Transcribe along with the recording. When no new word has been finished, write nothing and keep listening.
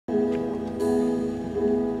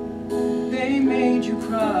they made you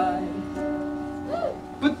cry.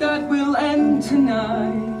 But that will end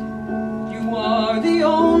tonight. You are the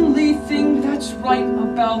only thing that's right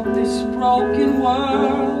about this broken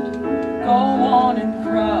world. Go on and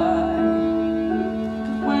cry.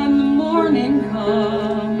 But when the morning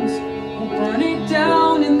comes, we'll burn it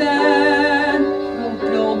down and then we'll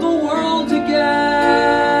build the world again.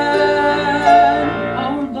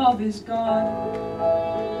 Our love is God.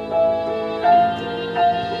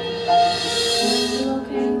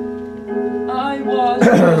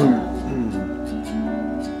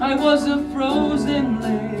 I was a frozen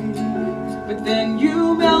lake, but then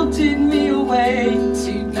you melted me away.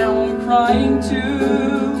 See, now I'm crying too.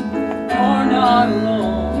 You're not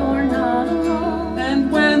alone. You're not alone.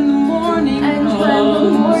 And when the morning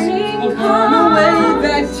comes, we'll burn away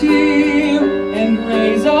that tear and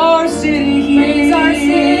raise our city here. Raise our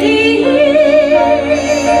city here.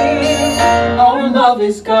 Our love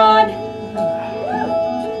is God.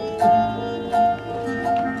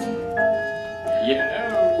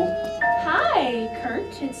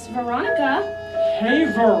 It's Veronica. Hey,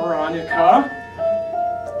 Veronica.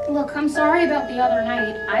 Look, I'm sorry about the other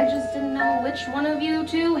night. I just didn't know which one of you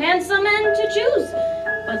two handsome men to choose.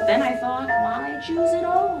 But then I thought, why choose at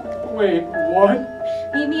all? Wait, what?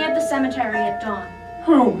 Meet me at the cemetery at dawn.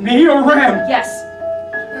 Who, me or Ram? Yes.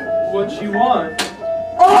 What you want?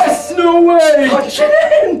 Us! No way! Punch it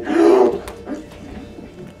in!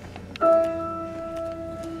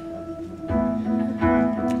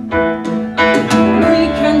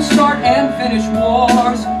 Start and finish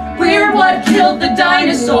wars. We're what killed the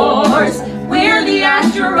dinosaurs. We're the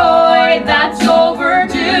asteroid that's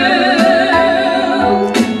overdue.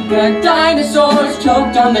 The dinosaurs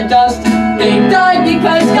choked on the dust. They died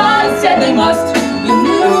because God said they must. The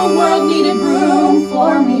new world needed room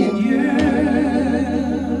for me and you.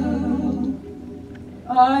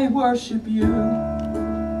 I worship you.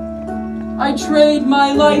 I trade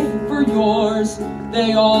my life for yours.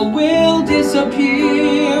 They all will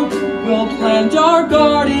disappear. We'll plant our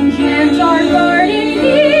garden here. Plant our garden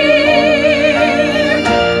here.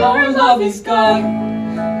 Our love is God.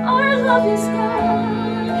 Our love is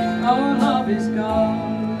God. Our love is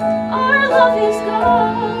God. Our love is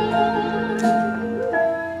God.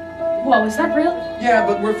 Whoa, is that real? Yeah,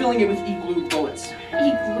 but we're filling it with E-glue bullets.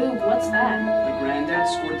 E-glue? What's that? My granddad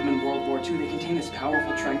scored them in World War II. They contain this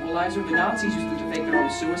powerful tranquilizer. The Nazis used them to fake their own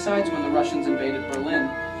suicides when the Russians invaded Berlin.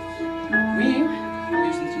 We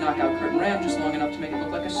used them to knock out Kurt and Ram just long enough to make it look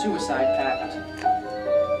like a suicide pact.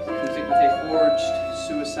 Complete with a forged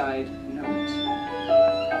suicide note.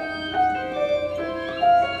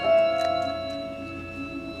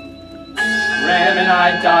 Ram and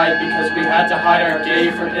I died because we had to hide our gay,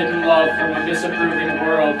 forbidden love from a disapproving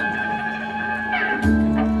world.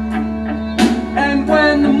 And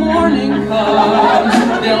when the morning comes,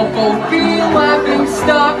 they'll both be laughing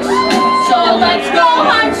stocks. So let's go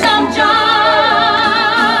hunt some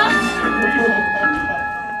jobs!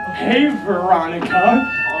 Hey, Veronica.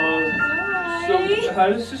 Hi. So how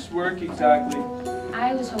does this work exactly?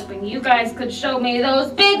 I was hoping you guys could show me those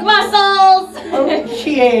big muscles!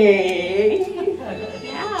 Okay.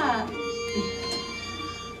 Yeah.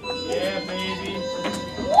 Yeah, baby.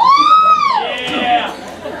 Woo! Yeah!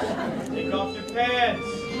 Take off your pants.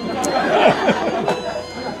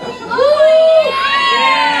 Ooh,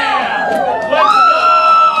 Yeah! Let's go!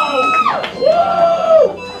 Woo!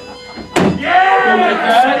 Yeah! Like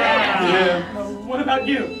that? Yeah. What about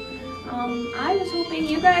you? I was hoping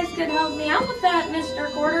you guys could help me out with that, Mr.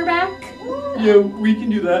 Quarterback. Yeah, we can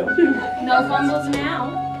do that. No fumbles now.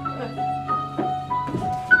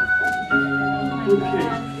 Okay.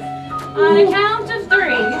 On a count of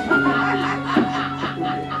 3.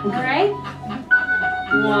 Alright?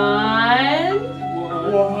 1,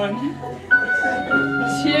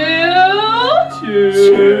 2,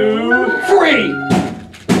 3!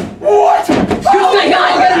 What? Good thing I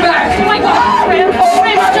get him back! Oh my god,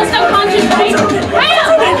 Ram's just unconscious, right? Ram,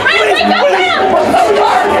 wake up, Ram!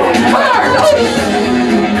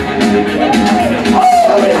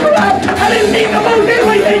 I didn't mean to move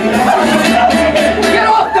anything! Get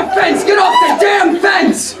off the fence! Get off the damn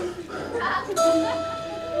fence!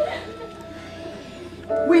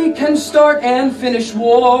 We can start and finish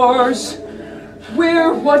wars.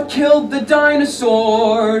 We're what killed the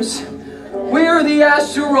dinosaurs. We're the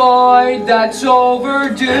asteroid that's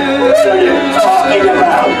overdue. What are you talking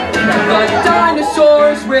about? The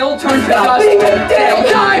dinosaurs will turn to dust. They'll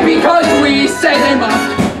die because we say they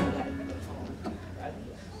must.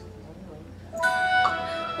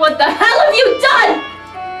 What the hell have you done?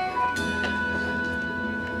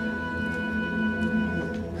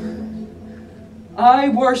 I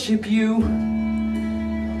worship you.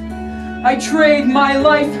 I trade my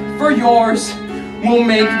life for yours. We'll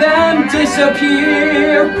make them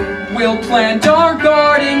disappear. We'll plant our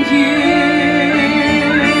garden here.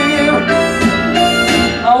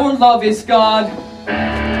 Our love is God.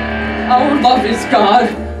 Our love is God.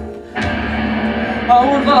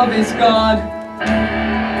 Our love is God.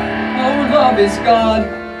 Our love is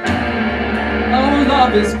God. Our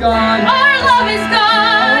love is God. Our love is God.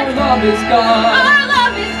 Our love is God. Our